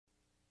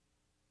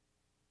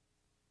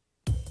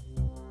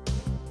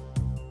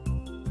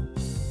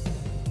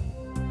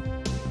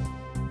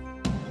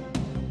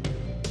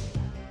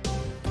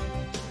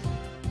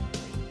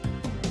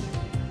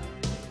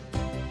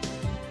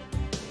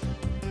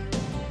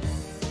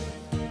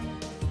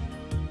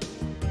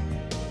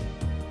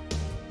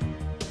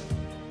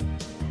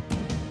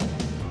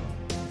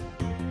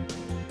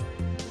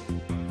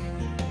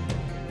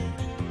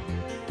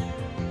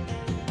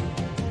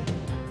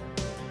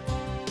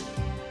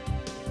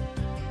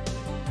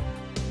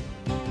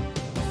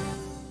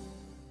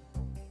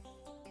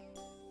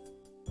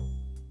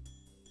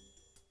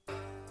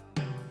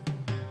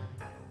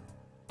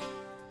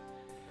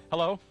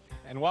Hello,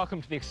 and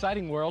welcome to the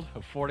exciting world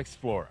of Ford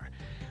Explorer.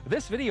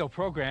 This video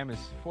program is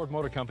Ford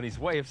Motor Company's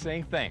way of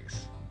saying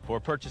thanks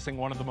for purchasing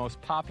one of the most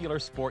popular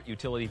sport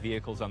utility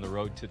vehicles on the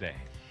road today.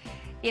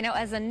 You know,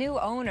 as a new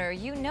owner,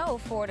 you know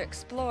Ford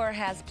Explorer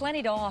has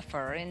plenty to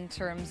offer in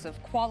terms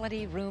of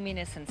quality,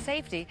 roominess, and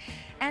safety.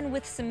 And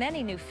with so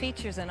many new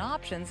features and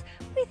options,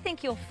 we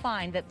think you'll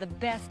find that the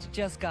best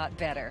just got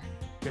better.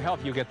 To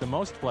help you get the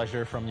most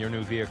pleasure from your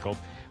new vehicle,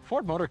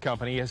 Ford Motor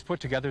Company has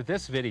put together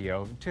this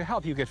video to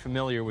help you get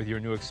familiar with your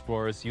new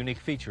Explorer's unique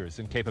features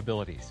and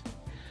capabilities.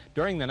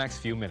 During the next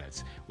few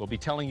minutes, we'll be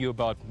telling you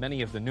about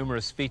many of the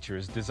numerous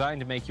features designed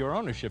to make your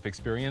ownership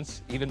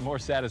experience even more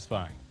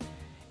satisfying.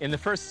 In the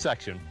first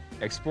section,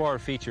 Explorer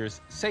features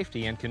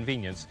safety and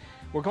convenience,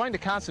 we're going to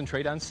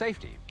concentrate on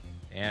safety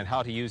and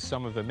how to use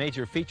some of the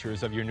major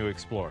features of your new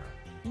Explorer.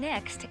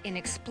 Next, in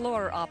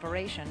Explorer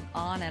operation,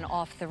 on and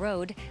off the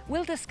road,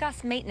 we'll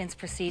discuss maintenance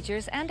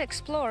procedures and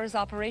Explorer's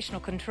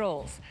operational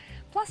controls.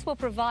 Plus, we'll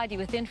provide you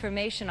with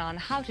information on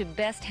how to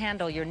best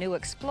handle your new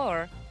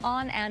Explorer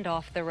on and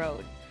off the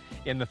road.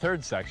 In the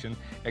third section,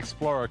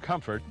 Explorer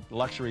Comfort,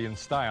 Luxury and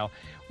Style,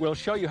 we'll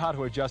show you how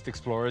to adjust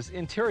Explorer's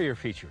interior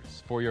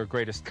features for your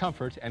greatest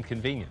comfort and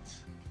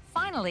convenience.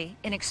 Finally,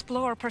 in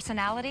Explorer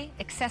Personality,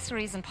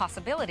 Accessories and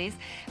Possibilities,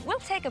 we'll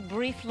take a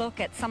brief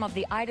look at some of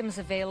the items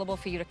available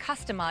for you to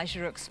customize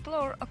your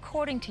Explorer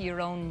according to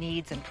your own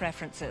needs and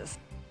preferences.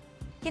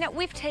 You know,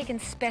 we've taken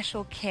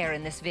special care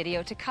in this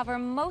video to cover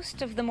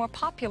most of the more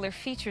popular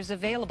features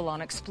available on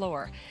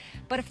Explorer.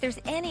 But if there's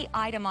any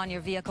item on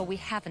your vehicle we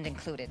haven't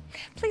included,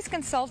 please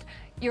consult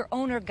your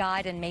owner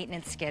guide and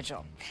maintenance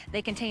schedule.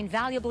 They contain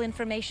valuable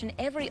information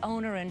every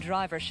owner and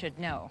driver should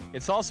know.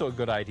 It's also a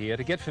good idea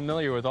to get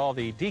familiar with all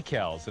the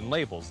decals and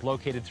labels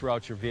located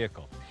throughout your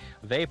vehicle.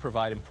 They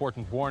provide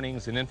important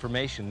warnings and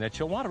information that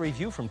you'll want to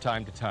review from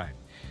time to time.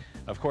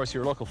 Of course,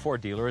 your local Ford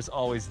dealer is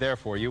always there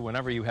for you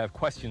whenever you have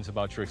questions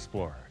about your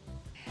Explorer.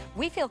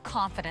 We feel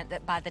confident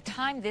that by the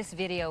time this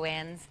video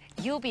ends,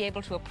 you'll be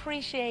able to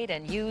appreciate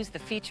and use the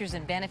features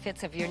and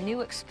benefits of your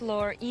new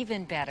Explorer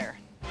even better.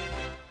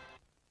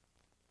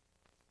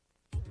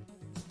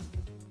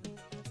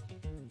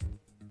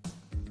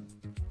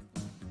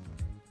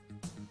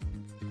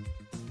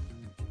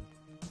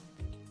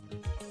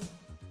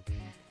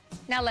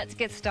 Now let's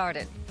get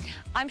started.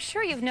 I'm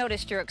sure you've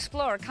noticed your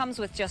Explorer comes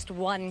with just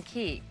one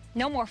key.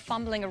 No more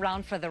fumbling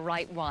around for the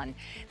right one.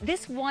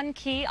 This one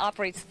key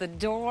operates the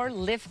door,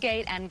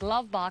 liftgate, and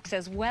glove box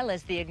as well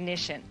as the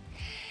ignition.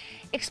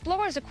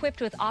 Explorers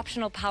equipped with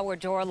optional power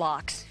door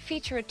locks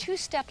feature a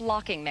two-step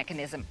locking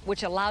mechanism,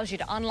 which allows you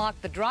to unlock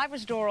the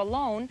driver's door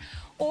alone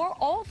or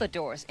all the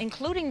doors,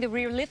 including the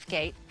rear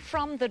liftgate,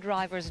 from the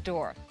driver's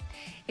door.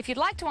 If you'd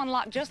like to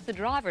unlock just the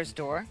driver's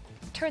door,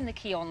 turn the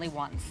key only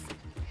once.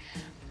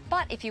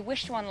 But if you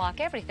wish to unlock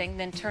everything,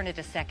 then turn it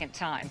a second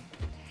time.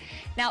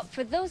 Now,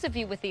 for those of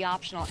you with the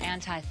optional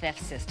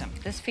anti-theft system,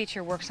 this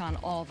feature works on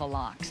all the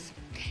locks.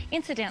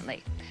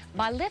 Incidentally,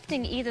 by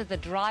lifting either the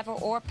driver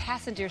or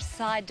passenger's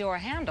side door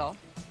handle,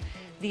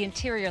 the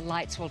interior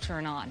lights will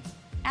turn on,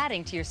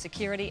 adding to your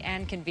security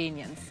and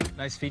convenience.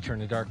 Nice feature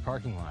in a dark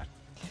parking lot.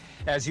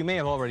 As you may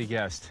have already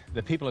guessed,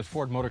 the people at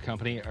Ford Motor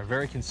Company are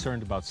very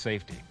concerned about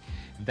safety.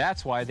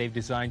 That's why they've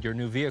designed your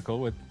new vehicle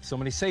with so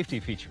many safety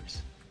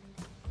features.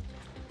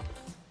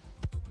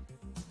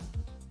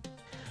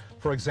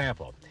 For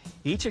example,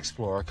 each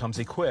Explorer comes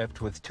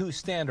equipped with two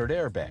standard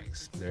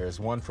airbags.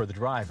 There's one for the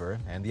driver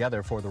and the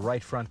other for the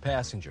right front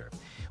passenger.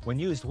 When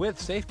used with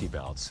safety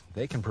belts,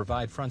 they can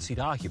provide front seat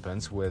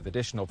occupants with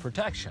additional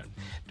protection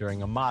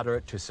during a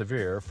moderate to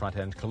severe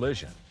front-end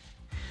collision.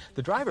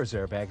 The driver's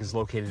airbag is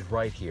located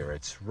right here.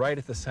 It's right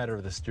at the center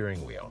of the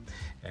steering wheel.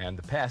 And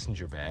the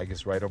passenger bag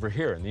is right over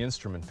here in the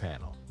instrument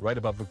panel, right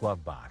above the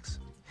glove box.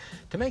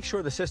 To make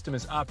sure the system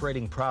is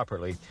operating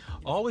properly,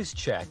 always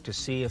check to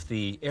see if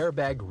the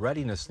airbag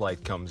readiness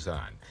light comes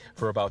on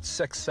for about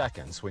 6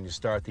 seconds when you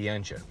start the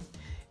engine.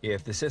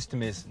 If the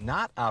system is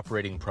not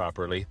operating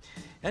properly,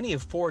 any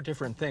of 4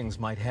 different things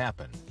might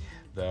happen.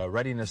 The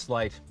readiness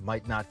light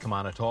might not come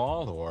on at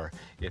all, or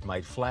it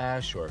might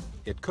flash, or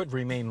it could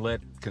remain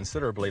lit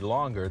considerably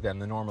longer than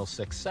the normal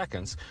 6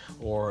 seconds,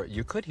 or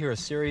you could hear a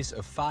series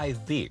of 5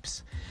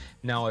 beeps.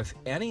 Now, if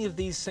any of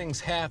these things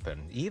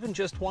happen, even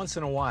just once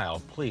in a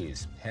while,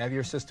 please have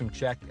your system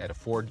checked at a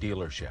Ford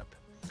dealership.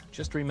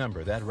 Just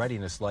remember, that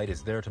readiness light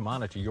is there to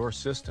monitor your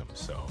system,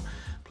 so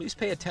please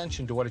pay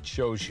attention to what it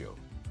shows you.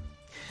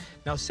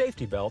 Now,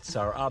 safety belts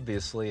are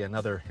obviously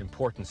another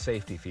important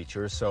safety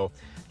feature, so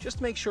just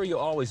make sure you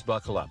always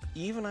buckle up,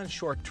 even on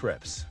short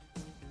trips.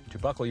 To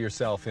buckle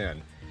yourself in,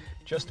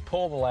 just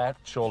pull the lat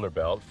shoulder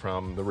belt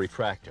from the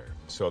retractor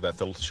so that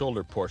the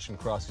shoulder portion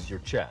crosses your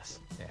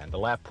chest and the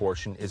lap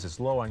portion is as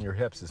low on your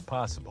hips as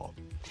possible.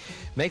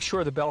 Make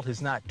sure the belt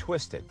is not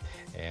twisted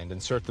and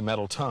insert the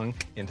metal tongue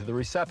into the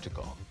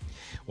receptacle.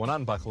 When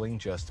unbuckling,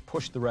 just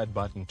push the red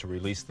button to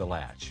release the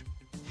latch.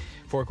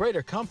 For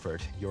greater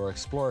comfort, your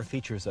Explorer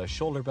features a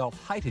shoulder belt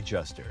height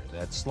adjuster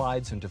that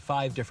slides into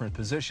 5 different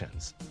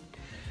positions.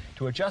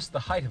 To adjust the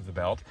height of the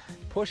belt,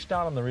 push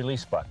down on the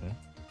release button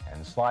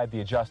and slide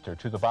the adjuster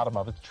to the bottom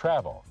of its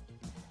travel.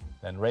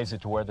 Then raise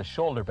it to where the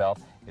shoulder belt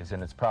is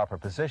in its proper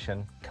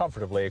position,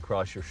 comfortably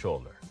across your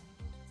shoulder.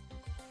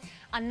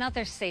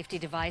 Another safety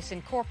device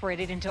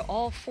incorporated into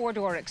all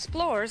four-door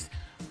Explorers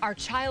are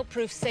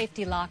child-proof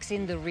safety locks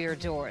in the rear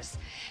doors.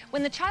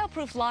 When the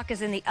child-proof lock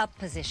is in the up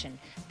position,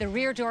 the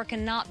rear door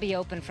cannot be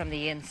opened from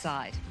the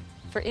inside.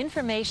 For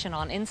information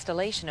on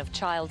installation of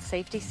child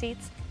safety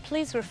seats,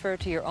 please refer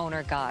to your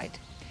owner guide.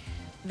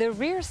 The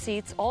rear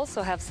seats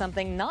also have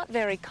something not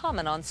very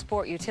common on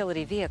sport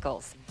utility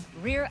vehicles: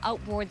 rear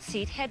outboard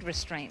seat head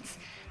restraints.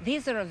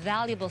 These are a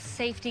valuable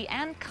safety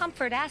and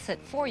comfort asset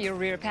for your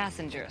rear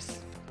passengers.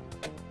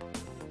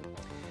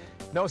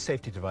 No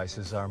safety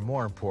devices are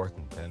more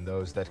important than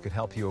those that could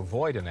help you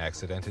avoid an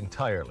accident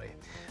entirely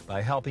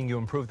by helping you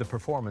improve the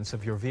performance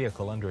of your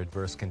vehicle under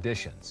adverse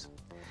conditions.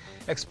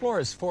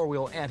 Explorer's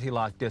four-wheel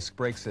anti-lock disc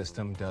brake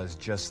system does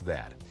just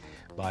that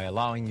by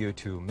allowing you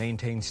to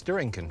maintain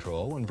steering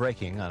control when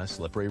braking on a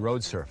slippery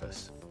road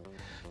surface.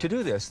 To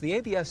do this, the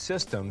ABS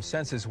system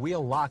senses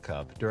wheel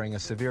lockup during a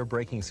severe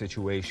braking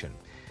situation.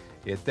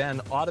 It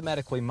then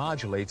automatically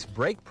modulates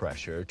brake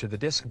pressure to the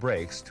disc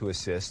brakes to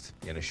assist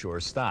in a sure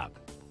stop.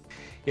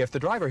 If the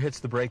driver hits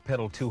the brake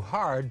pedal too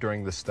hard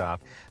during the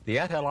stop, the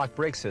anti-lock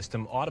brake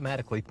system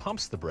automatically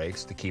pumps the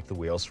brakes to keep the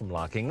wheels from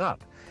locking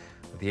up.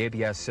 The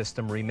ABS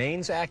system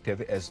remains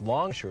active as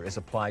long as pressure is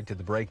applied to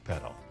the brake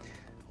pedal.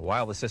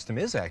 While the system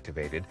is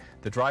activated,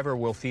 the driver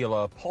will feel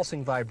a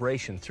pulsing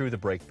vibration through the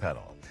brake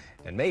pedal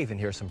and may even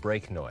hear some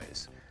brake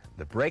noise.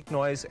 The brake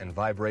noise and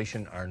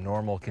vibration are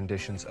normal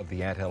conditions of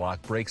the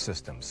anti-lock brake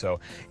system, so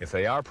if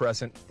they are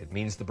present, it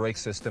means the brake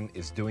system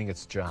is doing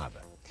its job.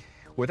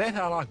 With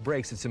anti-lock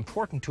brakes, it's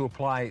important to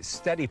apply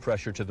steady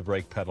pressure to the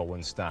brake pedal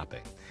when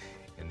stopping.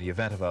 In the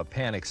event of a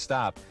panic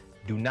stop,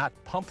 do not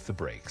pump the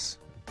brakes.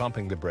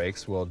 Pumping the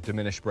brakes will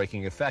diminish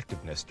braking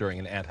effectiveness during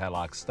an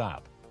anti-lock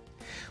stop.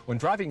 When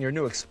driving your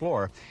new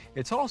Explorer,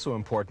 it's also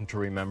important to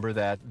remember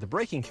that the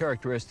braking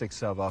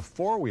characteristics of a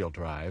four-wheel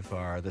drive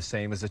are the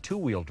same as a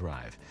two-wheel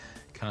drive.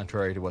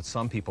 Contrary to what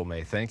some people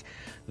may think,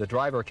 the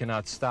driver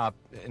cannot stop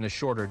in a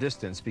shorter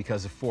distance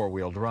because of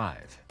four-wheel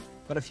drive.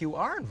 But if you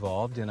are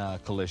involved in a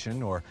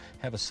collision or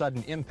have a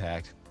sudden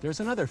impact,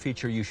 there's another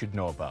feature you should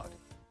know about.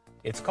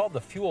 It's called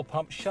the fuel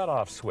pump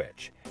shutoff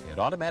switch. It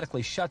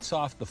automatically shuts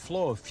off the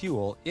flow of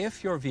fuel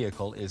if your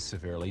vehicle is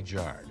severely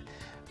jarred.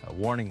 A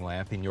warning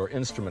lamp in your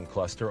instrument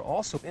cluster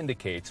also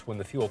indicates when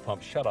the fuel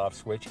pump shutoff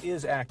switch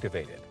is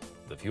activated.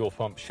 The fuel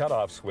pump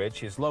shutoff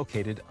switch is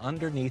located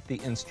underneath the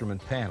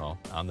instrument panel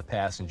on the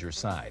passenger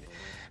side.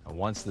 And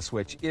once the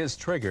switch is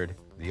triggered,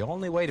 the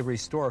only way to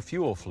restore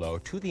fuel flow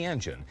to the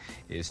engine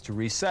is to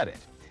reset it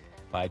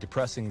by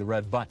depressing the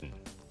red button.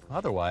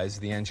 Otherwise,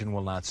 the engine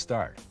will not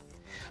start.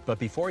 But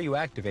before you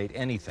activate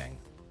anything,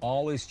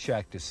 always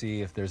check to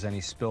see if there's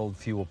any spilled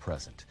fuel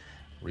present.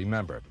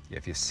 Remember,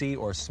 if you see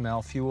or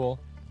smell fuel,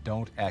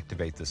 don't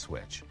activate the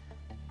switch.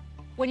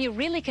 When you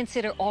really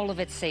consider all of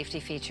its safety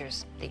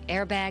features, the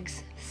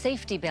airbags,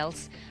 safety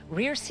belts,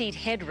 rear seat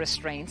head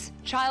restraints,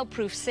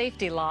 child-proof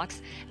safety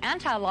locks,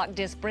 anti-lock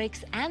disc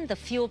brakes, and the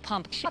fuel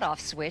pump shutoff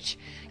switch,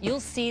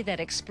 you'll see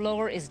that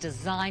Explorer is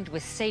designed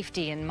with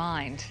safety in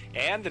mind.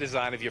 And the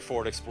design of your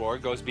Ford Explorer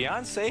goes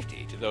beyond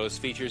safety to those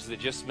features that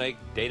just make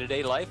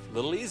day-to-day life a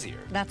little easier.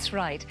 That's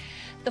right.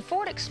 The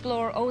Ford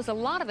Explorer owes a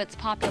lot of its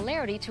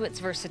popularity to its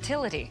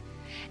versatility.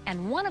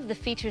 And one of the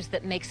features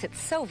that makes it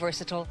so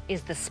versatile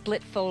is the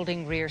split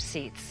folding rear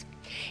seats.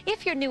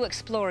 If your new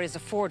Explorer is a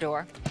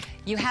four-door,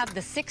 you have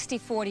the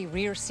 60-40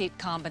 rear seat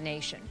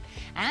combination.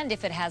 And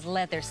if it has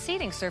leather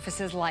seating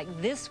surfaces like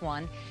this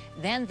one,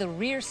 then the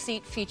rear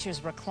seat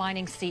features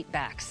reclining seat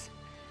backs.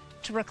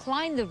 To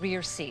recline the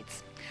rear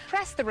seats,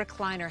 press the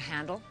recliner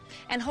handle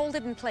and hold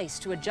it in place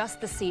to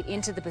adjust the seat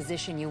into the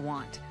position you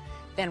want.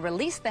 Then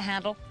release the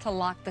handle to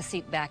lock the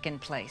seat back in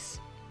place.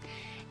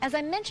 As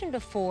I mentioned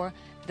before,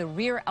 the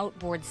rear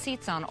outboard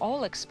seats on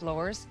all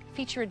Explorers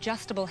feature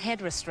adjustable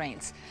head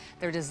restraints.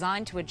 They're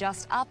designed to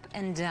adjust up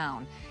and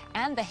down,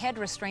 and the head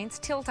restraints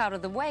tilt out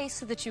of the way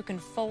so that you can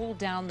fold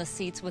down the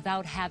seats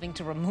without having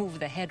to remove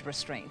the head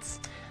restraints.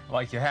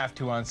 Like you have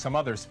to on some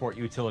other sport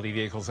utility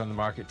vehicles on the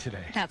market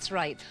today. That's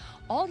right.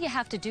 All you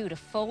have to do to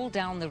fold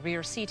down the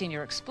rear seat in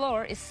your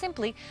Explorer is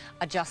simply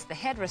adjust the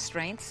head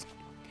restraints,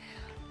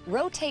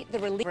 rotate the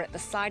reliever at the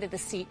side of the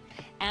seat,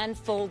 and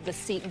fold the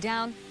seat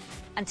down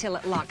until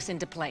it locks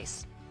into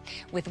place.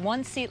 With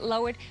one seat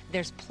lowered,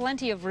 there's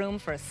plenty of room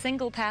for a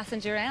single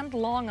passenger and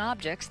long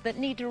objects that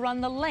need to run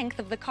the length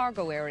of the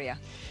cargo area.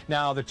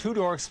 Now, the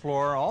two-door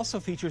Explorer also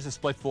features a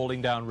split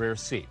folding down rear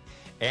seat,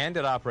 and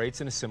it operates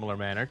in a similar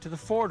manner to the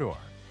four-door.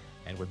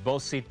 And with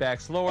both seat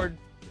backs lowered,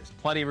 there's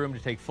plenty of room to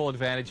take full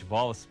advantage of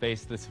all the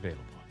space that's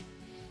available.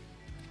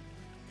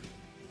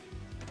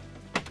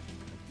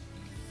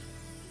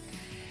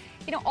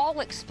 You know, all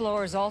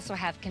Explorers also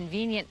have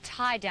convenient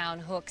tie-down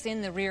hooks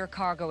in the rear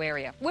cargo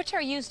area, which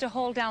are used to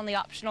hold down the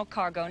optional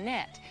cargo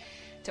net.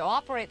 To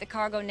operate the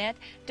cargo net,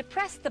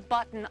 depress the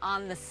button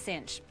on the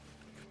cinch.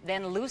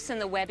 Then loosen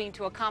the webbing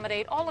to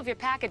accommodate all of your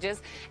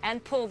packages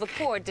and pull the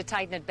cord to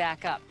tighten it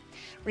back up.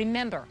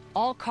 Remember,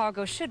 all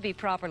cargo should be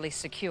properly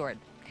secured.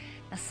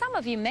 Now, some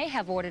of you may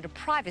have ordered a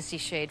privacy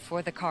shade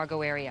for the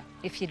cargo area.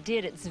 If you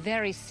did, it's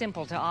very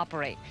simple to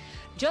operate.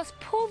 Just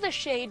pull the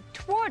shade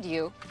toward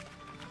you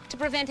to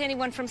prevent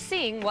anyone from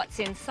seeing what's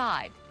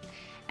inside.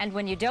 And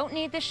when you don't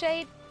need the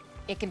shade,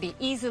 it can be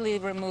easily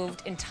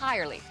removed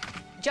entirely,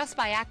 just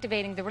by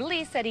activating the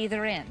release at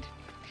either end.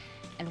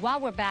 And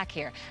while we're back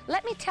here,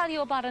 let me tell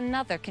you about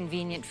another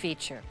convenient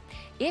feature.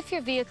 If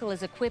your vehicle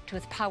is equipped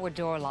with power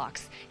door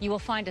locks, you will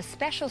find a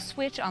special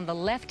switch on the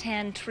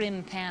left-hand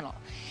trim panel.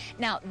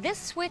 Now, this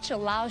switch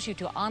allows you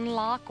to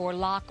unlock or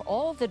lock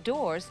all the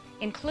doors,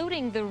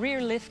 including the rear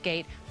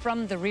liftgate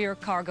from the rear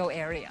cargo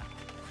area.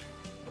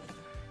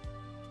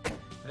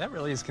 That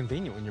really is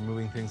convenient when you're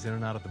moving things in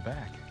and out of the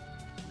back.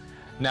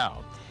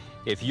 Now,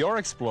 if your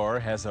Explorer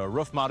has a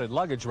roof-mounted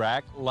luggage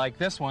rack like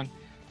this one,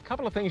 a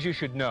couple of things you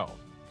should know.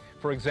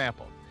 For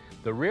example,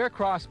 the rear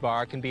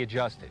crossbar can be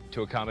adjusted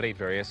to accommodate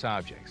various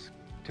objects.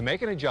 To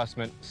make an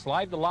adjustment,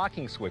 slide the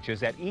locking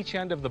switches at each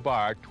end of the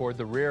bar toward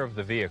the rear of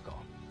the vehicle.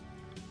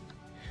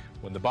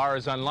 When the bar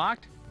is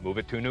unlocked, move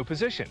it to a new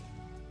position.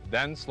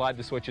 Then slide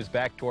the switches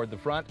back toward the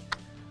front,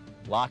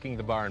 locking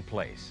the bar in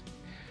place.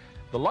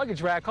 The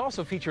luggage rack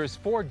also features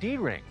 4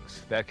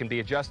 D-rings that can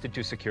be adjusted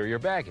to secure your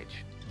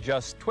baggage.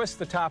 Just twist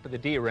the top of the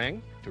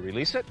D-ring to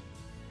release it,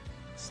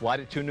 slide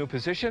it to a new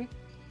position,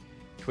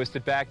 twist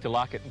it back to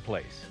lock it in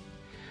place.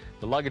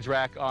 The luggage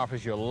rack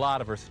offers you a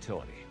lot of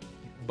versatility.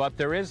 But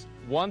there is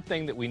one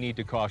thing that we need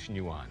to caution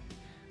you on.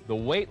 The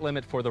weight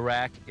limit for the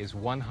rack is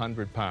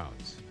 100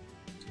 pounds.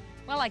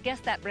 Well, I guess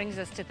that brings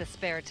us to the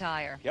spare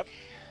tire. Yep.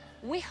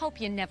 We hope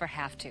you never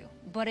have to,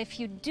 but if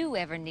you do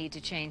ever need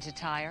to change a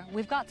tire,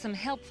 we've got some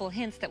helpful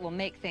hints that will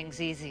make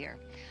things easier.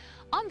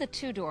 On the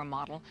 2-door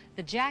model,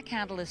 the jack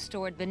handle is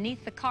stored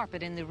beneath the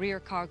carpet in the rear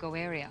cargo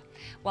area,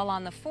 while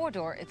on the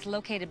 4-door, it's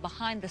located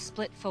behind the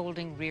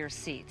split-folding rear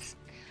seats.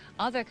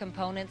 Other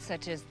components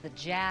such as the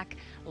jack,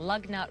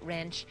 lug nut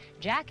wrench,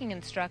 jacking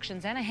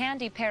instructions, and a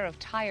handy pair of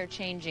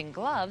tire-changing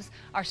gloves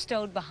are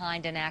stowed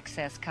behind an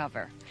access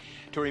cover.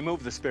 To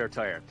remove the spare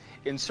tire,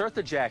 insert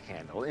the jack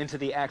handle into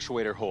the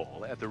actuator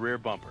hole at the rear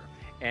bumper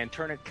and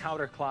turn it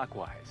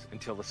counterclockwise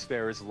until the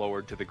spare is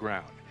lowered to the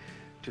ground.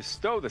 To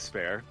stow the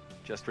spare,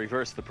 just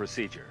reverse the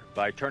procedure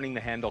by turning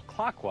the handle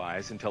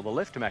clockwise until the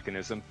lift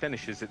mechanism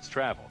finishes its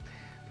travel.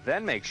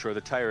 Then make sure the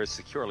tire is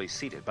securely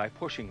seated by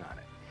pushing on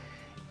it.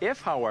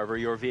 If, however,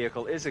 your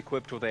vehicle is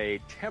equipped with a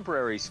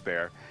temporary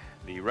spare,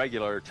 the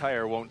regular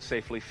tire won't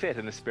safely fit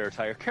in the spare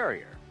tire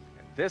carrier.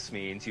 And this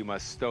means you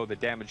must stow the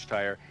damaged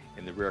tire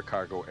in the rear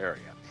cargo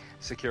area,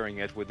 securing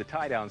it with the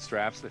tie-down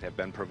straps that have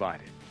been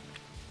provided.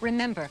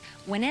 Remember,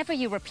 whenever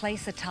you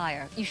replace a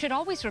tire, you should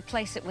always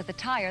replace it with a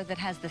tire that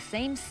has the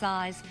same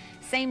size,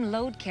 same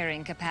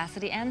load-carrying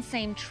capacity, and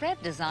same tread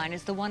design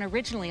as the one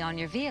originally on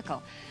your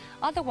vehicle.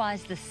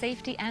 Otherwise, the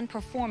safety and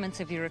performance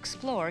of your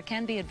Explorer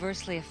can be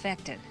adversely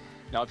affected.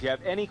 Now, if you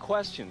have any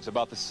questions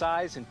about the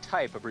size and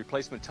type of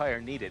replacement tire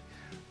needed,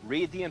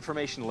 read the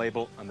information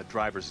label on the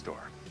driver's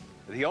door.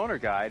 The owner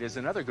guide is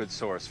another good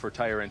source for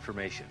tire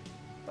information.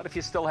 But if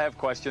you still have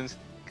questions,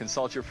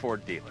 consult your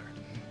Ford dealer.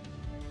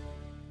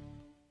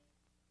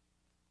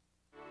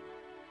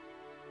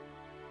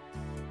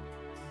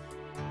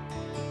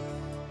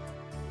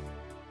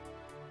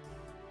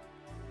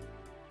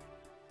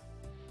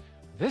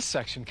 This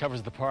section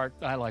covers the part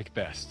I like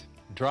best,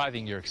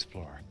 driving your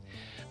Explorer.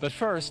 But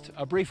first,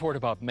 a brief word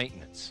about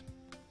maintenance.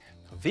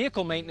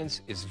 Vehicle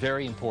maintenance is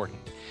very important.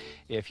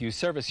 If you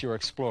service your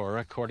Explorer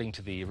according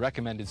to the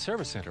recommended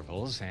service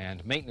intervals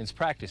and maintenance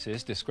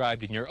practices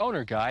described in your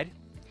owner guide,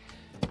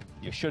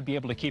 you should be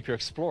able to keep your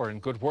Explorer in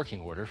good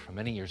working order for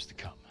many years to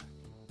come.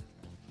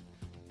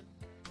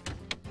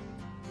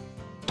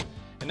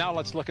 And now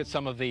let's look at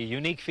some of the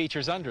unique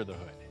features under the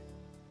hood.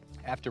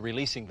 After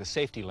releasing the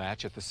safety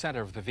latch at the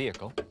center of the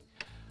vehicle,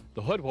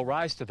 the hood will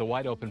rise to the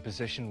wide open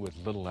position with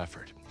little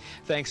effort,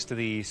 thanks to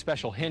the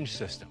special hinge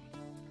system.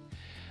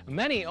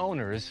 Many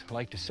owners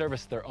like to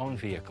service their own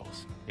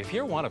vehicles. If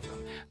you're one of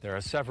them, there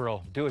are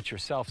several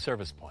do-it-yourself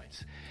service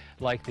points,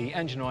 like the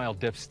engine oil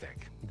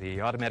dipstick,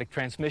 the automatic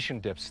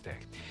transmission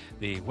dipstick,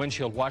 the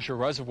windshield washer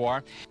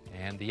reservoir,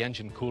 and the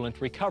engine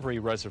coolant recovery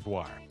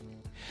reservoir.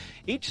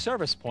 Each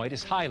service point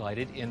is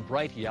highlighted in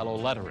bright yellow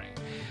lettering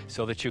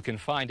so that you can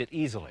find it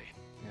easily.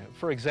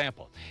 For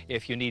example,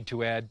 if you need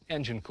to add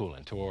engine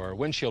coolant or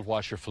windshield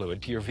washer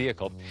fluid to your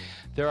vehicle,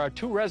 there are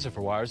 2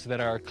 reservoirs that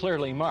are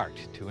clearly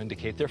marked to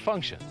indicate their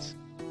functions.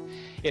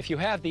 If you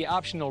have the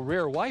optional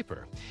rear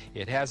wiper,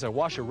 it has a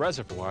washer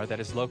reservoir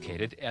that is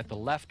located at the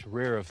left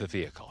rear of the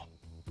vehicle,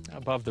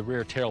 above the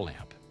rear tail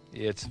lamp.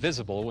 It's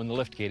visible when the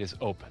liftgate is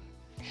open.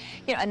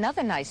 You know,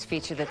 another nice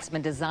feature that's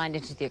been designed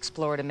into the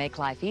Explorer to make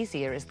life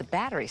easier is the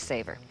battery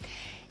saver.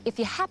 If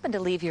you happen to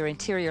leave your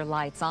interior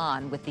lights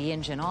on with the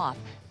engine off,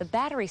 the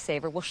battery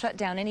saver will shut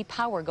down any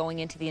power going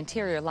into the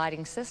interior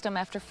lighting system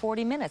after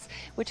 40 minutes,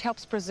 which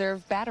helps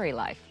preserve battery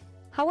life.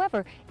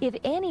 However, if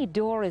any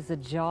door is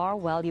ajar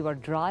while you are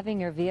driving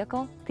your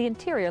vehicle, the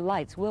interior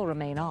lights will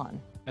remain on.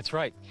 That's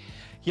right.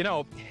 You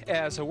know,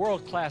 as a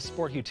world-class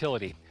sport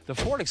utility, The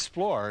Ford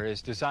Explorer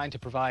is designed to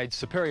provide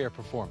superior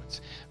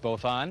performance,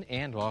 both on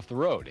and off the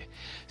road.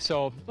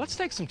 So let's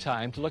take some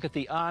time to look at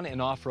the on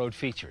and off-road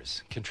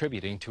features,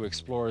 contributing to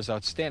Explorer's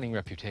outstanding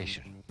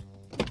reputation.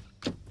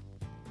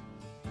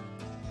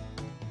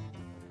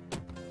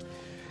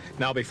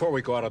 Now, before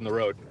we go out on the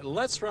road,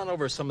 let's run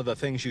over some of the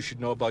things you should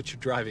know about your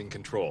driving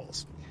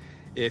controls.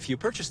 If you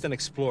purchased an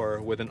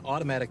Explorer with an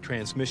automatic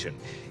transmission,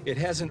 it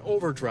has an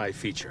overdrive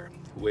feature,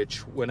 which,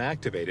 when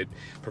activated,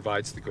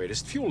 provides the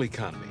greatest fuel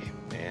economy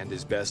and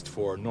is best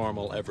for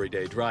normal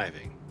everyday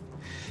driving.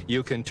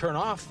 You can turn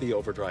off the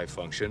overdrive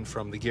function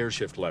from the gear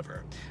shift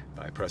lever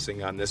by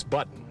pressing on this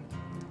button.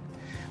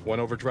 When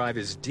overdrive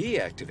is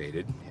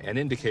deactivated, an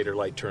indicator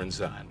light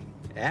turns on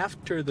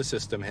after the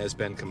system has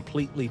been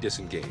completely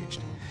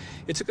disengaged.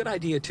 It's a good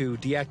idea to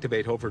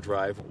deactivate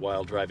overdrive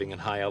while driving in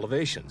high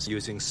elevations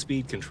using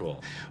speed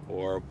control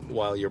or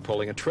while you're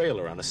pulling a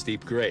trailer on a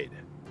steep grade.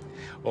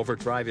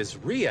 Overdrive is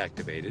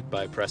reactivated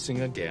by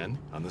pressing again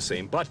on the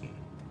same button.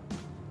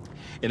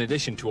 In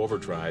addition to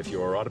overdrive,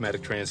 your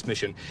automatic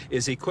transmission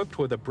is equipped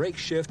with a brake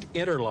shift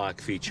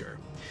interlock feature.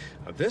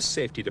 This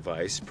safety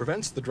device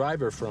prevents the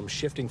driver from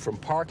shifting from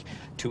park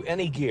to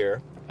any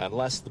gear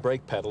unless the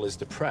brake pedal is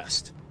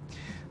depressed.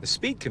 The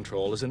speed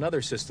control is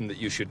another system that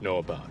you should know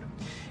about.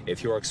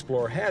 If your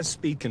Explorer has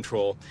speed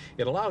control,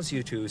 it allows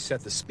you to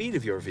set the speed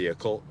of your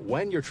vehicle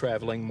when you're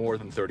traveling more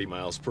than 30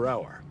 miles per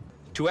hour.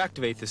 To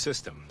activate the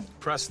system,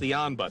 press the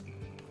on button.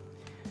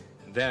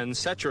 Then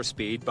set your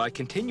speed by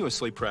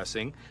continuously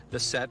pressing the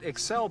Set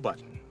Excel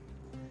button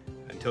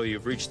until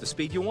you've reached the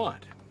speed you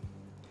want.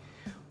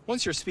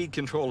 Once your speed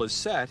control is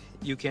set,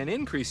 you can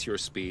increase your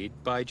speed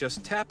by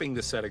just tapping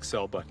the Set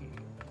Excel button.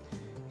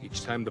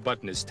 Each time the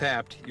button is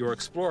tapped, your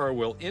Explorer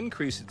will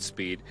increase its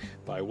speed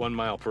by 1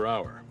 mile per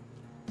hour.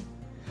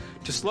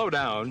 To slow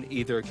down,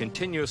 either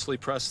continuously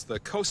press the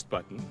Coast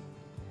button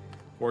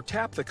or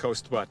tap the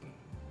Coast button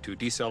to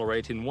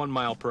decelerate in 1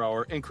 mile per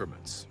hour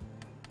increments.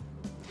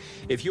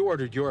 If you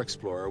ordered your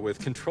Explorer with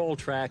Control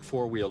Track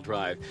 4-wheel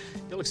drive,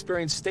 you'll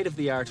experience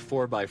state-of-the-art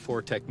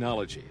 4x4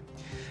 technology.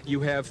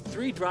 You have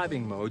 3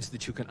 driving modes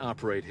that you can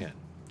operate in.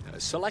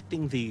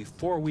 Selecting the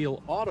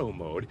 4-wheel auto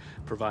mode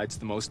provides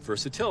the most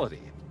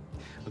versatility.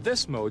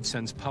 This mode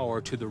sends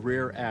power to the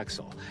rear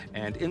axle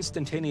and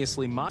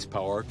instantaneously mods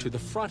power to the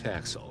front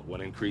axle when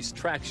increased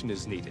traction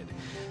is needed.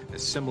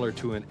 Similar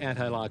to an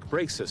anti-lock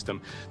brake system,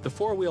 the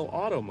 4-wheel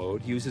auto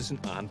mode uses an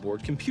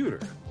onboard computer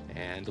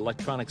and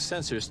electronic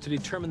sensors to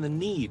determine the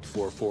need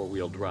for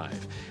 4-wheel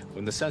drive.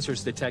 When the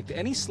sensors detect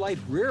any slight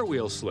rear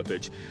wheel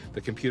slippage,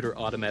 the computer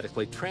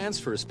automatically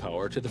transfers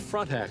power to the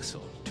front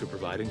axle to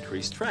provide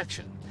increased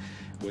traction.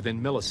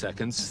 Within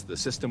milliseconds, the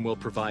system will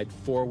provide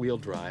 4-wheel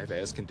drive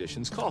as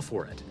conditions call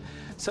for it,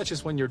 such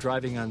as when you're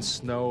driving on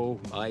snow,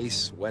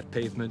 ice, wet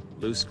pavement,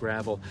 loose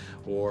gravel,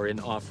 or in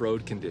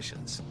off-road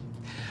conditions.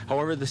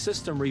 However, the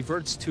system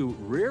reverts to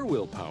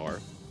rear-wheel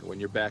power when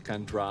you're back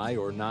on dry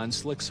or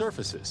non-slick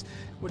surfaces,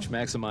 which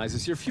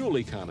maximizes your fuel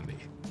economy.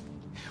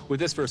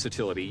 With this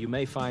versatility, you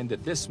may find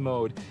that this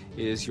mode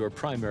is your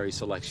primary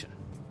selection.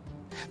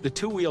 The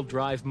 2-wheel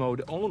drive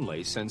mode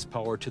only sends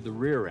power to the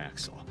rear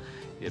axle.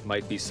 It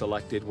might be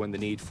selected when the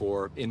need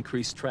for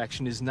increased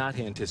traction is not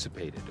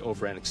anticipated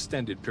over an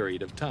extended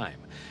period of time,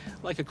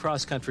 like a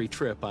cross-country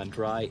trip on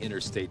dry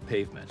interstate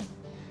pavement.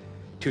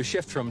 To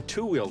shift from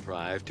 2-wheel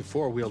drive to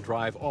 4-wheel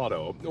drive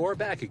auto, or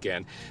back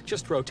again,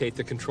 just rotate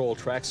the control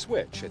track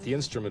switch at the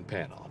instrument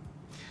panel.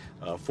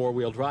 A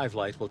 4-wheel drive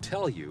light will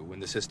tell you when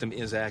the system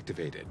is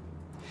activated.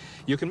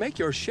 You can make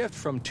your shift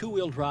from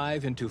 2-wheel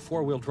drive into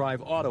 4-wheel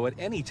drive auto at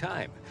any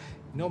time,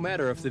 no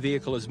matter if the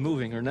vehicle is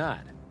moving or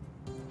not.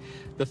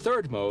 The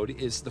third mode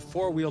is the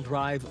 4-wheel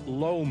drive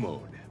low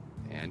mode,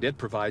 and it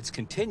provides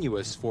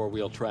continuous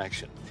 4-wheel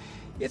traction.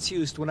 It's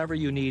used whenever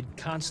you need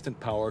constant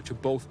power to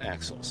both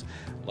axles,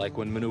 like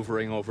when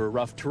maneuvering over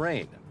rough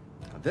terrain.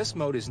 This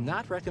mode is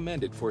not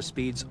recommended for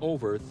speeds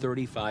over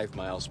 35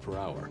 miles per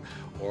hour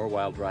or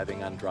while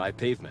driving on dry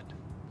pavement.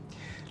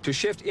 To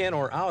shift in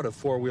or out of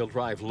 4-wheel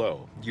drive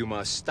low, you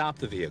must stop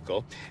the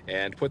vehicle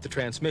and put the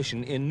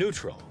transmission in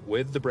neutral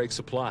with the brakes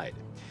applied.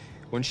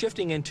 When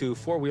shifting into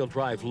 4-wheel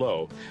drive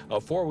low, a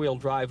 4-wheel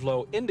drive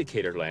low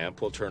indicator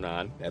lamp will turn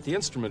on at the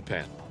instrument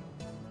panel.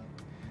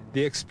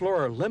 The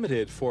Explorer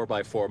Limited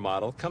 4x4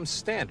 model comes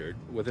standard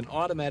with an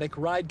automatic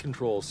ride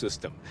control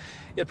system.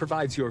 It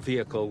provides your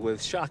vehicle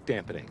with shock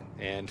dampening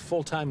and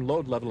full-time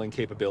load leveling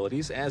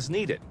capabilities as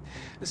needed,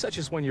 such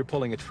as when you're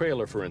pulling a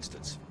trailer, for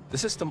instance. The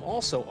system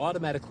also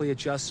automatically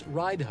adjusts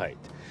ride height.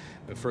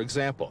 For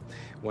example,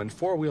 when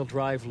 4-wheel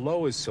drive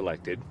low is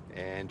selected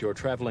and you're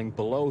traveling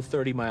below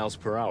 30 miles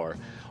per hour,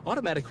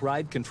 automatic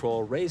ride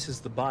control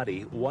raises the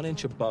body 1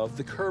 inch above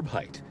the curb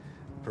height,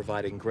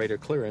 providing greater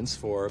clearance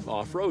for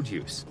off-road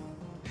use.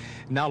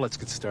 Now let's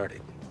get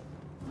started.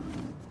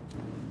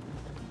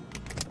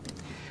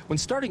 When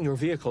starting your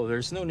vehicle,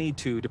 there's no need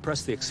to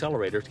depress the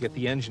accelerator to get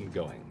the engine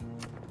going.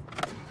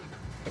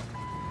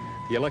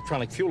 The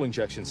electronic fuel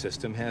injection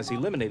system has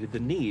eliminated the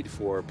need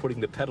for putting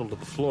the pedal to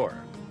the floor.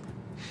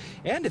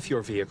 And if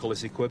your vehicle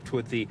is equipped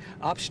with the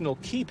optional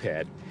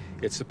keypad,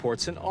 It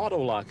supports an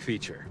auto-lock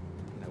feature.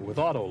 Now, with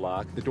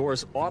auto-lock, the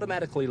doors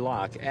automatically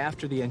lock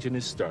after the engine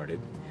is started.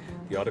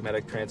 The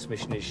automatic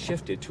transmission is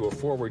shifted to a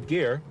forward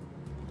gear,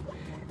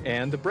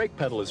 and the brake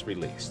pedal is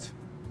released.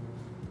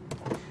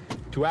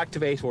 To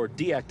activate or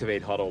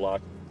deactivate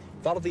auto-lock,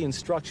 follow the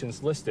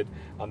instructions listed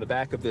on the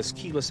back of this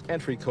keyless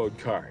entry code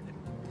card.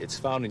 It's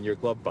found in your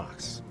glove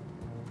box.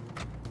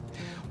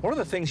 One of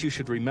the things you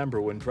should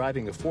remember when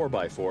driving a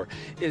 4x4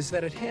 is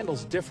that it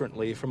handles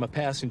differently from a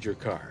passenger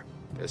car,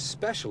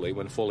 especially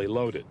when fully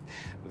loaded.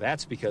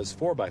 That's because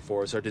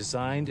 4x4s are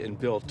designed and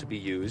built to be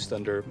used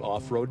under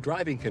off-road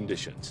driving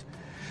conditions.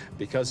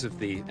 Because of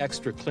the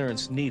extra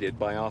clearance needed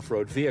by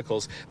off-road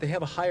vehicles, they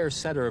have a higher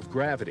center of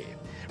gravity,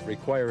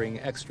 requiring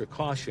extra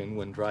caution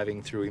when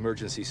driving through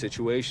emergency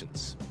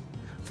situations.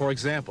 For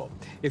example,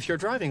 if you're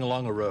driving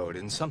along a road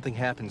and something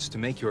happens to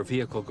make your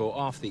vehicle go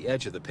off the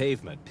edge of the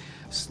pavement,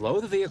 slow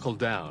the vehicle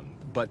down,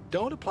 but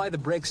don't apply the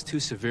brakes too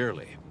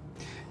severely.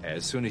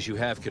 As soon as you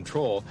have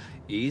control,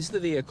 ease the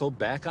vehicle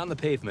back on the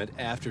pavement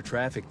after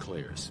traffic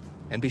clears.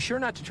 And be sure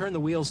not to turn the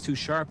wheels too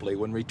sharply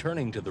when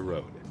returning to the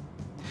road.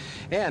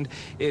 And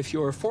if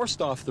you're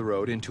forced off the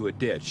road into a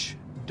ditch,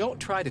 don't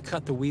try to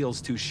cut the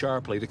wheels too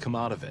sharply to come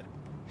out of it.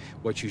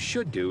 What you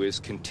should do is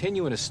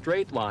continue in a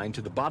straight line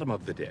to the bottom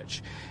of the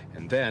ditch,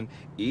 and then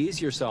ease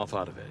yourself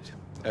out of it.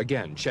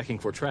 Again, checking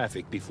for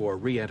traffic before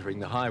re-entering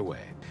the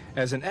highway.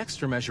 As an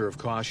extra measure of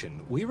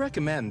caution, we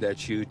recommend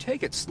that you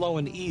take it slow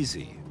and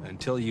easy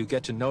until you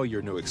get to know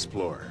your new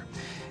Explorer.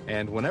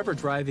 And whenever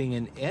driving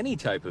in any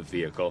type of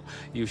vehicle,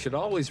 you should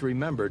always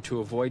remember to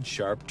avoid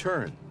sharp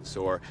turns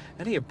or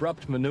any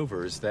abrupt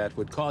maneuvers that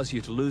would cause you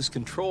to lose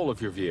control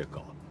of your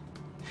vehicle.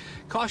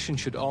 Caution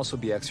should also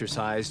be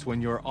exercised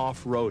when you're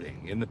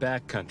off-roading in the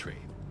backcountry.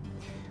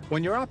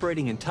 When you're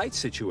operating in tight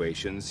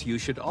situations, you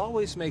should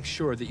always make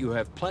sure that you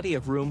have plenty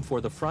of room for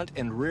the front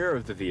and rear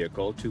of the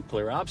vehicle to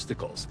clear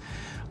obstacles.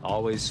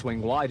 Always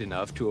swing wide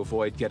enough to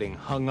avoid getting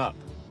hung up.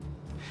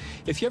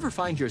 If you ever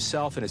find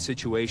yourself in a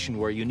situation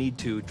where you need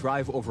to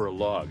drive over a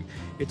log,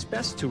 it's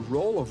best to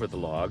roll over the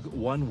log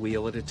one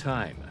wheel at a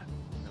time,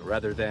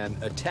 rather than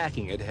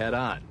attacking it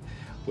head-on.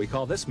 We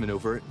call this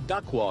maneuver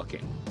duck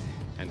walking.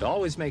 And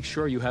always make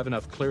sure you have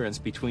enough clearance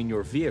between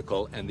your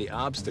vehicle and the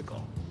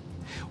obstacle.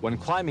 When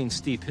climbing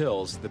steep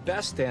hills, the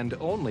best and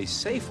only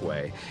safe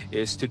way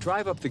is to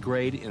drive up the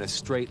grade in a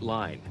straight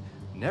line.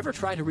 Never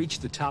try to reach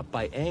the top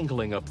by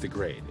angling up the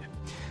grade.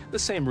 The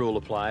same rule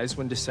applies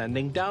when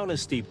descending down a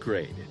steep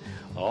grade.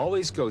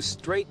 Always go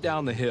straight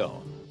down the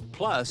hill.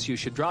 Plus, you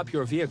should drop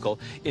your vehicle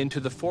into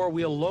the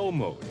four-wheel low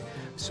mode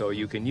so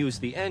you can use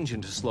the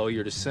engine to slow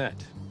your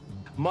descent.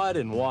 Mud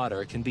and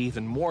water can be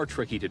even more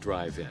tricky to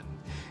drive in.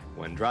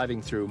 When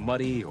driving through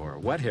muddy or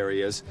wet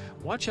areas,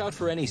 watch out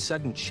for any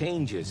sudden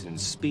changes in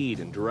speed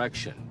and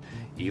direction.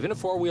 Even a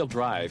four-wheel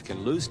drive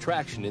can lose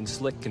traction in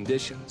slick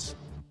conditions.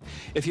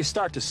 If you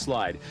start to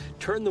slide,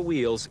 turn the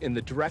wheels in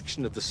the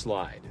direction of the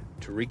slide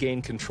to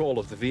regain control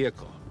of the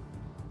vehicle.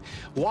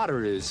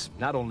 Water is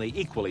not only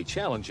equally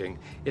challenging,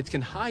 it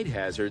can hide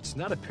hazards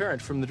not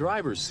apparent from the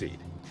driver's seat.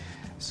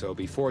 So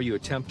before you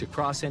attempt to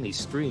cross any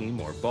stream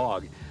or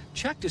bog,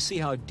 check to see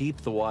how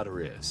deep the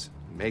water is.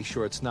 Make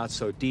sure it's not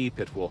so deep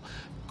it will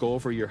go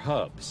over your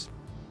hubs.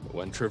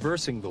 When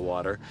traversing the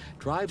water,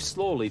 drive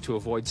slowly to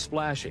avoid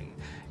splashing.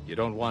 You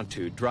don't want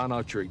to drown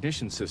out your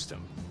ignition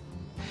system.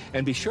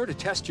 And be sure to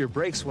test your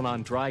brakes when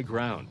on dry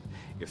ground.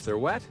 If they're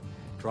wet,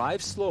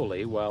 drive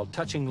slowly while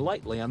touching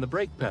lightly on the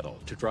brake pedal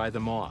to dry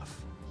them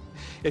off.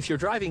 If you're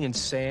driving in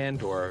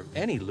sand or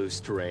any loose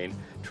terrain,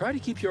 try to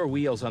keep your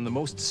wheels on the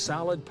most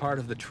solid part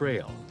of the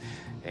trail.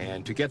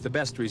 And to get the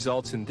best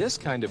results in this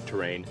kind of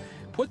terrain,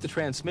 put the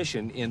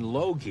transmission in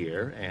low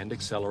gear and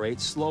accelerate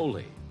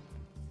slowly.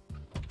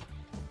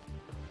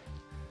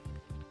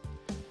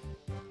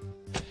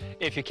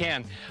 If you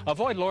can,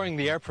 avoid lowering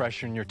the air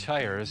pressure in your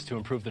tires to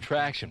improve the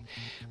traction.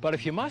 But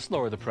if you must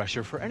lower the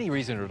pressure for any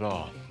reason at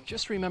all,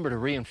 just remember to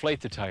reinflate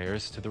the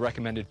tires to the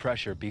recommended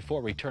pressure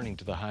before returning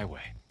to the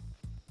highway.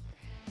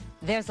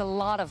 There's a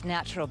lot of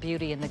natural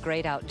beauty in the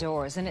great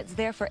outdoors, and it's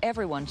there for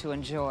everyone to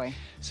enjoy.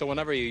 So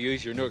whenever you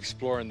use your new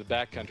Explorer in the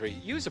backcountry,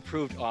 use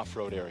approved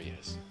off-road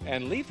areas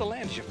and leave the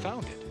land as you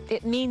found it.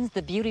 It means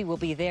the beauty will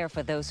be there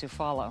for those who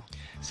follow.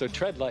 So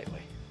tread lightly.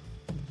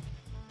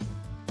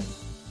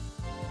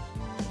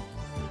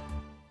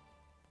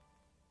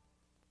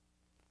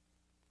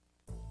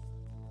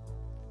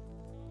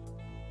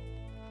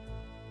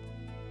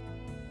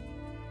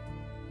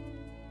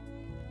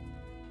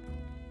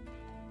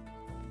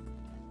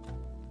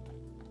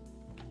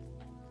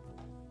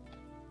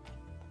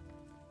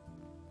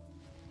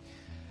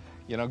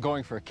 You know,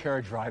 going for a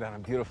carriage ride on a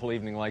beautiful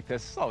evening like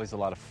this is always a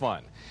lot of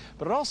fun,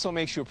 but it also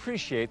makes you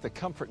appreciate the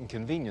comfort and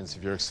convenience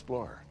of your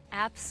Explorer.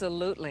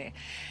 Absolutely.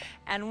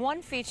 And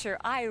one feature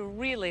I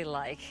really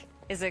like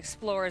is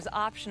Explorer's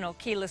optional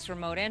keyless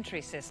remote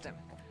entry system.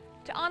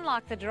 To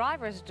unlock the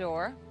driver's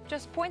door,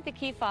 just point the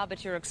key fob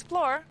at your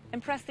Explorer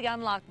and press the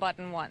unlock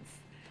button once.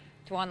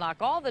 To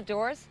unlock all the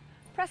doors,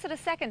 press it a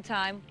second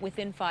time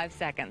within 5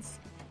 seconds.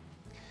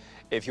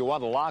 If you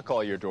want to lock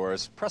all your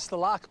doors, press the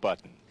lock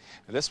button.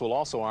 This will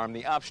also arm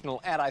the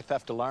optional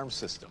anti-theft alarm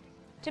system.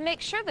 To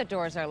make sure the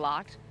doors are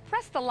locked,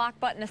 press the lock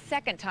button a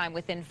second time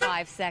within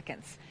 5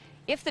 seconds.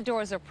 If the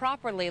doors are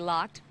properly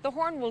locked, the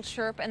horn will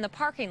chirp and the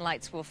parking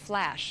lights will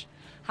flash.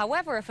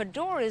 However, if a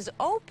door is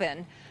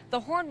open,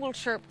 the horn will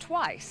chirp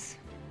twice.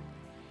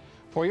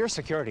 For your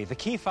security, the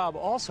key fob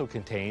also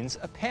contains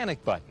a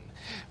panic button.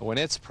 When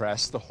it's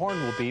pressed, the horn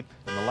will beep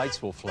and the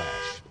lights will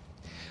flash.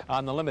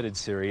 On the limited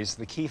series,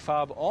 the key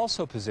fob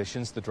also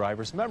positions the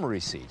driver's memory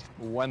seat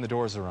when the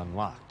doors are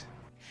unlocked.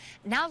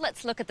 Now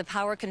let's look at the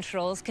power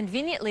controls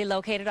conveniently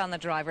located on the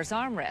driver's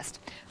armrest.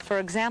 For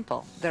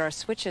example, there are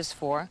switches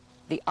for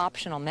the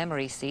optional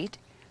memory seat,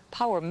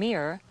 power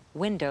mirror,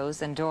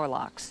 windows, and door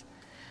locks.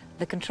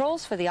 The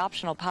controls for the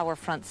optional power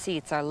front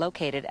seats are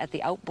located at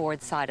the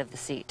outboard side of the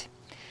seat.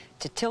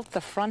 To tilt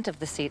the front of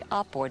the seat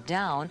up or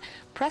down,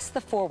 press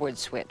the forward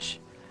switch.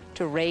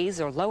 To raise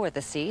or lower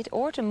the seat,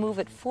 or to move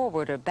it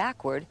forward or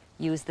backward,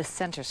 use the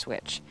center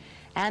switch.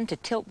 And to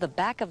tilt the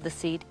back of the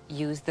seat,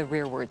 use the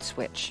rearward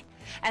switch.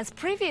 As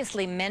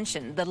previously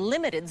mentioned, the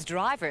Limited's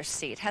driver's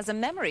seat has a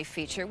memory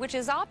feature which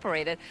is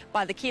operated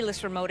by the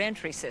keyless remote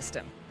entry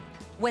system.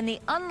 When the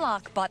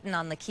unlock button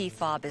on the key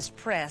fob is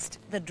pressed,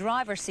 the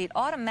driver's seat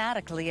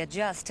automatically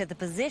adjusts to the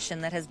position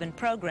that has been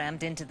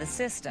programmed into the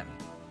system.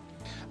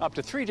 Up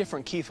to 3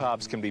 different key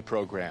fobs can be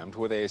programmed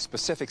with a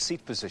specific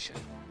seat position.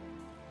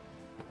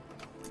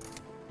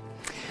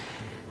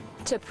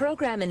 To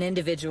program an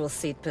individual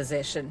seat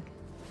position,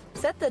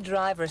 set the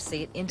driver's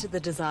seat into the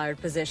desired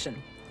position.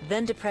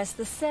 Then to press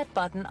the set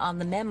button on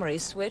the memory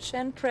switch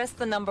and press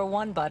the number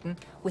 1 button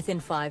within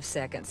 5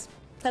 seconds.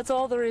 That's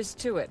all there is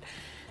to it.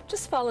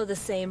 Just follow the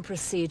same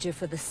procedure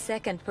for the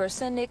second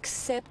person,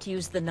 except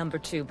use the number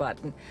 2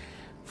 button.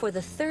 For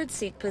the third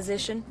seat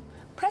position,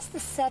 press the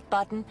set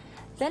button,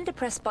 then to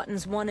press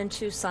buttons 1 and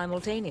 2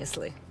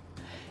 simultaneously.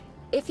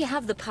 If you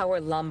have the power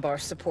lumbar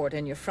support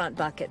in your front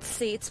bucket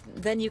seats,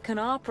 then you can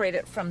operate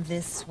it from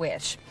this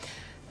switch.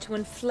 To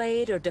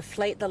inflate or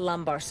deflate the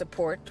lumbar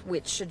support,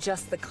 which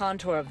adjusts the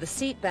contour of the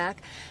seat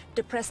back,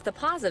 depress the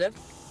positive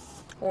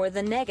or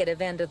the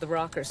negative end of the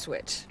rocker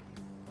switch.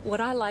 What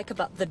I like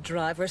about the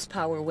driver's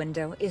power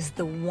window is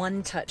the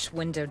one-touch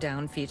window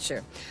down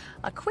feature.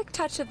 A quick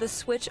touch of the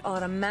switch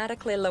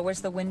automatically lowers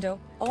the window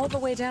all the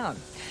way down.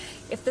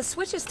 If the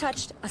switch is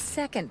touched a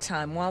second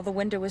time while the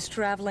window is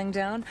traveling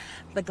down,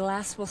 the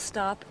glass will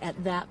stop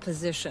at that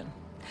position.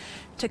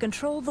 To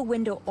control the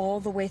window all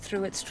the way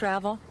through its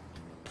travel,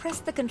 press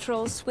the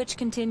control switch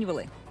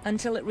continually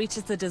until it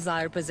reaches the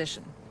desired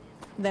position.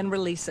 Then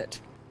release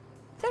it.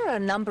 There are a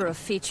number of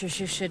features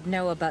you should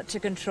know about to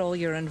control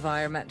your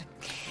environment.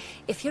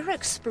 If your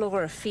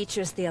Explorer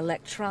features the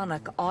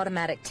electronic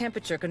automatic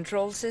temperature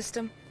control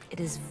system, it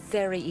is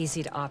very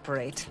easy to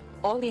operate.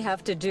 All you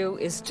have to do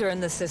is turn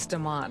the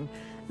system on,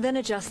 then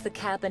adjust the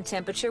cabin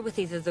temperature with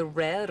either the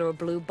red or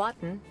blue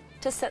button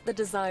to set the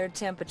desired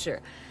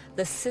temperature.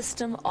 The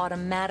system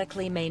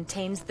automatically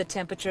maintains the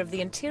temperature of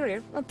the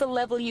interior at the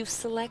level you've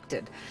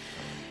selected.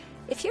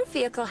 If your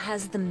vehicle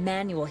has the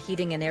manual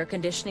heating and air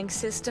conditioning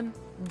system,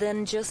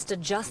 then just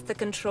adjust the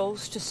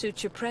controls to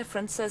suit your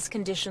preference as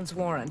conditions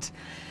warrant.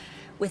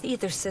 With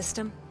either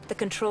system, the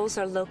controls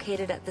are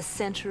located at the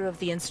center of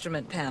the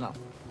instrument panel.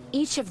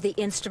 Each of the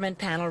instrument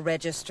panel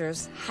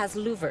registers has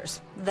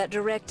louvers that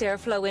direct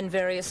airflow in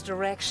various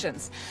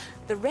directions.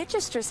 The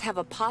registers have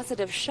a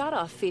positive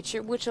shut-off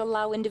feature which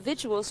allow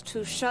individuals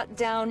to shut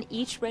down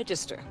each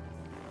register.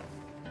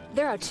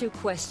 There are 2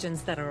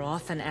 questions that are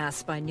often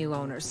asked by new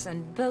owners,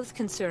 and both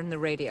concern the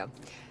radio.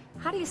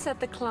 How do you set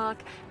the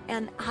clock,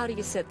 and how do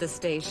you set the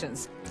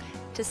stations?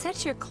 To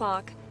set your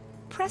clock,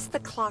 press the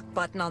clock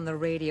button on the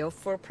radio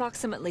for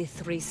approximately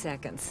 3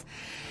 seconds.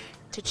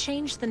 To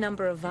change the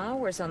number of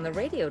hours on the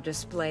radio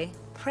display,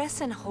 press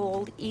and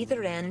hold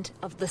either end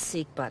of the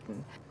seek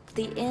button.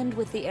 The end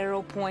with the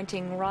arrow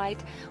pointing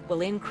right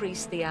will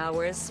increase the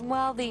hours,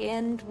 while the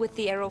end with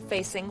the arrow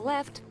facing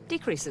left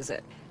decreases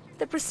it.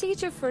 The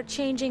procedure for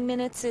changing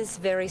minutes is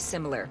very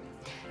similar.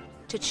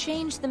 To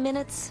change the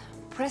minutes,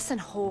 press and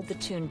hold the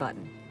tune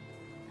button.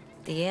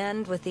 The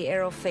end with the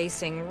arrow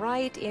facing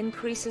right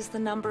increases the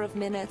number of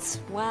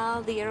minutes,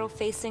 while the arrow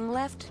facing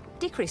left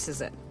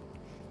decreases it.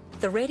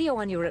 The radio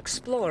on your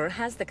Explorer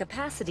has the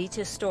capacity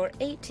to store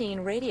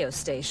 18 radio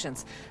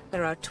stations.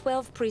 There are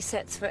 12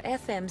 presets for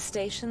FM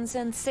stations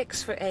and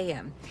 6 for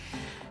AM.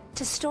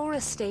 To store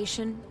a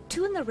station,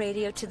 tune the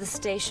radio to the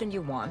station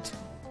you want.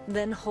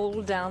 Then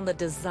hold down the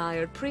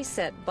desired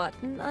preset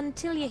button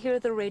until you hear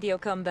the radio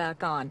come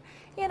back on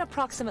in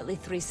approximately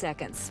 3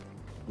 seconds.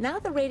 Now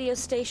the radio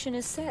station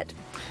is set.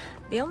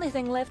 The only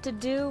thing left to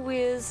do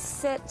is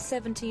set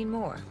 17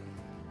 more.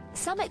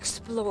 Some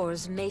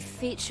Explorers may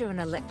feature an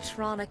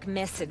electronic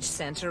message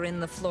center in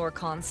the floor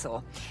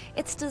console.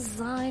 It's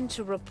designed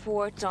to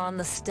report on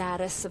the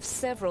status of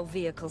several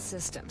vehicle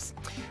systems.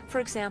 For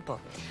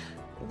example,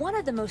 one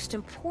of the most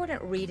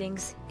important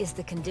readings is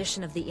the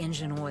condition of the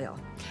engine oil.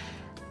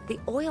 The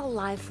oil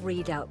life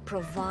readout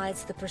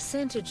provides the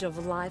percentage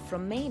of life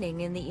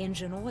remaining in the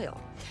engine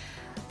oil.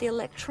 The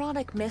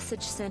electronic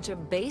message center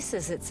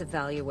bases its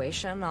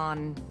evaluation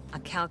on a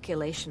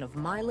calculation of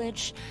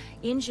mileage,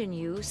 engine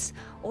use,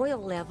 oil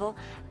level,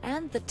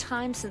 and the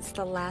time since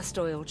the last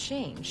oil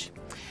change.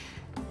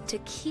 To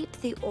keep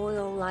the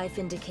oil life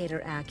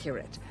indicator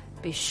accurate,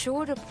 be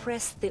sure to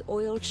press the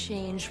oil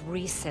change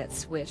reset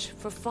switch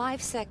for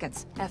 5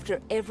 seconds after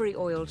every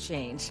oil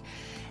change,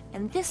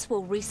 and this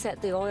will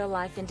reset the oil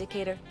life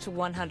indicator to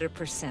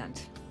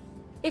 100%.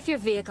 If your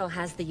vehicle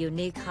has the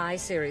unique High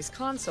Series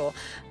console,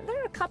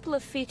 there are a couple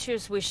of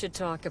features we should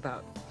talk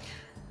about.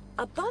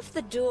 Above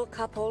the dual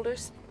cup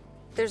holders,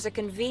 there's a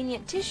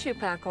convenient tissue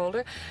pack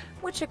holder,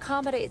 which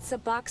accommodates a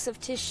box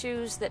of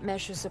tissues that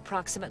measures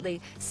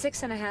approximately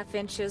 6.5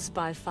 inches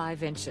by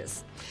 5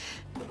 inches.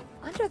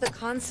 Under the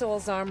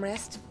console's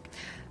armrest,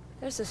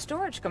 there's a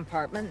storage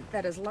compartment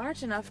that is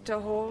large enough to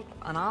hold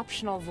an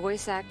optional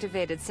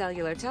voice-activated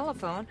cellular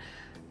telephone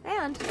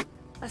and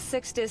a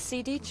 6-disc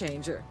CD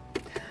changer.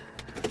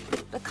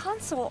 The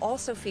console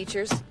also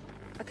features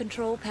a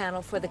control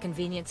panel for the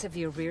convenience of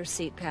your rear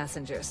seat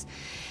passengers.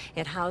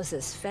 It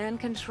houses fan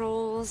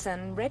controls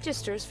and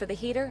registers for the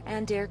heater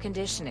and air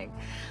conditioning,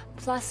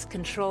 plus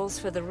controls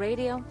for the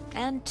radio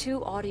and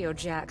 2 audio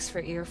jacks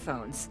for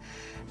earphones.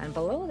 And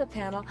below the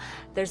panel,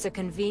 there's a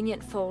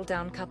convenient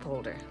fold-down cup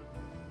holder.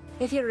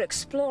 If your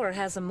Explorer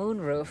has a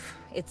moonroof,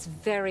 it's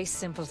very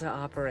simple to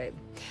operate.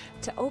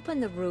 To open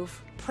the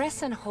roof,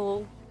 press and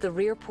hold the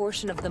rear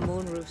portion of the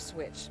moonroof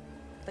switch.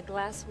 The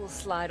glass will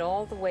slide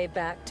all the way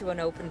back to an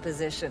open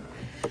position.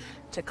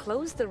 To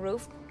close the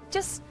roof,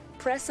 just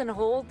press and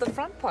hold the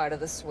front part of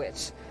the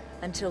switch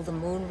until the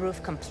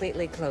moonroof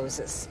completely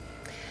closes.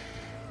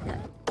 Now,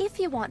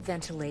 if you want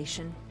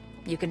ventilation,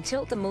 you can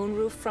tilt the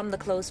moonroof from the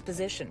closed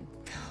position.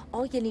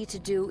 All you need to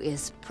do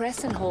is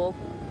press and hold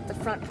the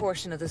front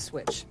portion of the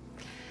switch.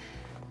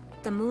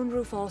 The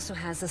moonroof also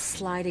has a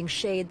sliding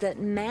shade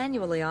that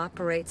manually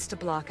operates to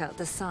block out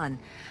the sun.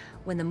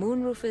 When the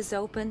moonroof is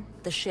open,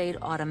 the shade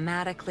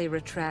automatically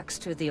retracts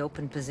to the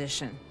open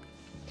position.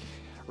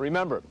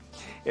 Remember,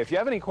 if you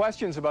have any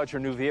questions about your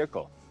new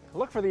vehicle,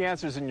 look for the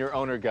answers in your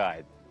owner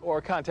guide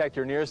or contact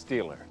your nearest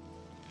dealer.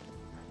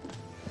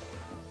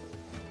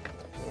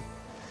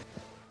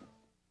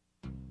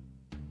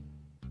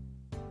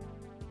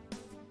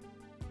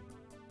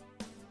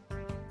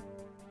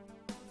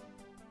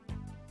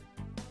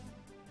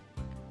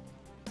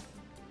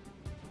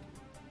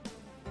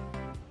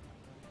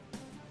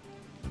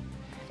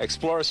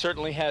 Explorer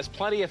certainly has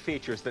plenty of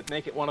features that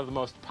make it one of the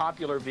most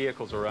popular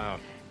vehicles around.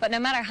 But no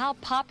matter how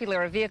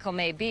popular a vehicle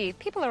may be,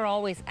 people are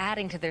always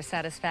adding to their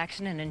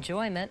satisfaction and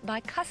enjoyment by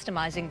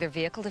customizing their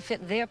vehicle to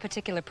fit their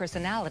particular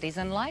personalities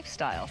and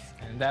lifestyles.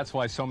 And that's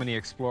why so many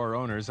Explorer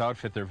owners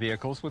outfit their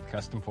vehicles with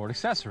custom Ford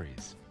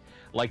accessories,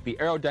 like the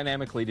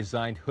aerodynamically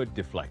designed hood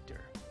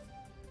deflector,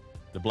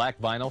 the black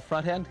vinyl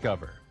front end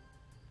cover,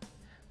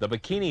 the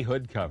bikini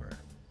hood cover,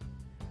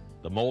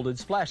 the molded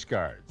splash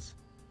guards,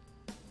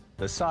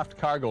 the soft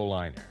cargo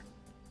liner,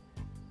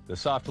 the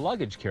soft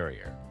luggage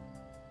carrier,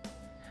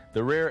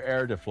 the rear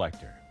air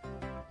deflector,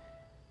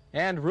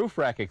 and roof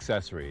rack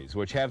accessories,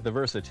 which have the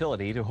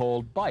versatility to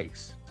hold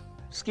bikes,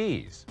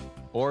 skis,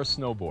 or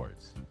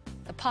snowboards.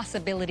 The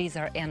possibilities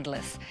are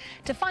endless.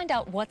 To find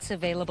out what's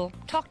available,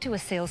 talk to a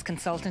sales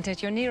consultant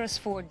at your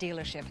nearest Ford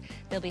dealership.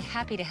 They'll be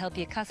happy to help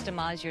you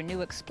customize your new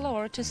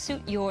Explorer to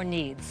suit your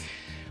needs.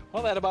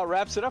 Well, that about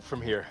wraps it up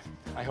from here.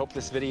 I hope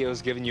this video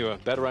has given you a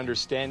better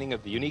understanding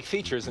of the unique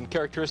features and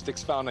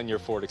characteristics found on your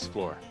Ford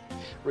Explorer.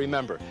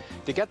 Remember,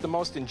 to get the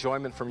most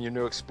enjoyment from your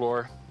new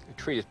Explorer,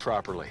 treat it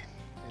properly.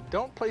 And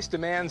don't place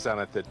demands on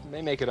it that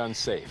may make it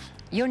unsafe.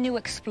 Your new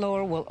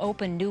Explorer will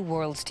open new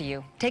worlds to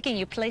you, taking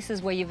you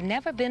places where you've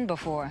never been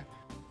before.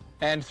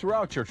 And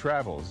throughout your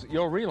travels,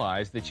 you'll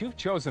realize that you've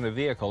chosen a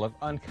vehicle of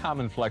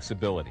uncommon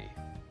flexibility,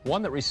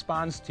 one that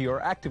responds to your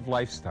active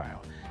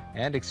lifestyle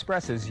and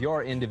expresses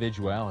your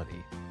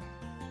individuality.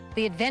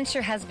 The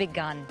adventure has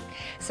begun,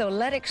 so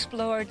let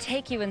Explorer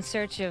take you in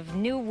search of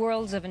new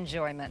worlds of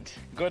enjoyment.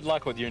 Good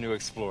luck with your new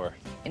Explorer.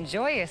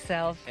 Enjoy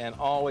yourself. And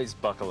always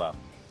buckle up.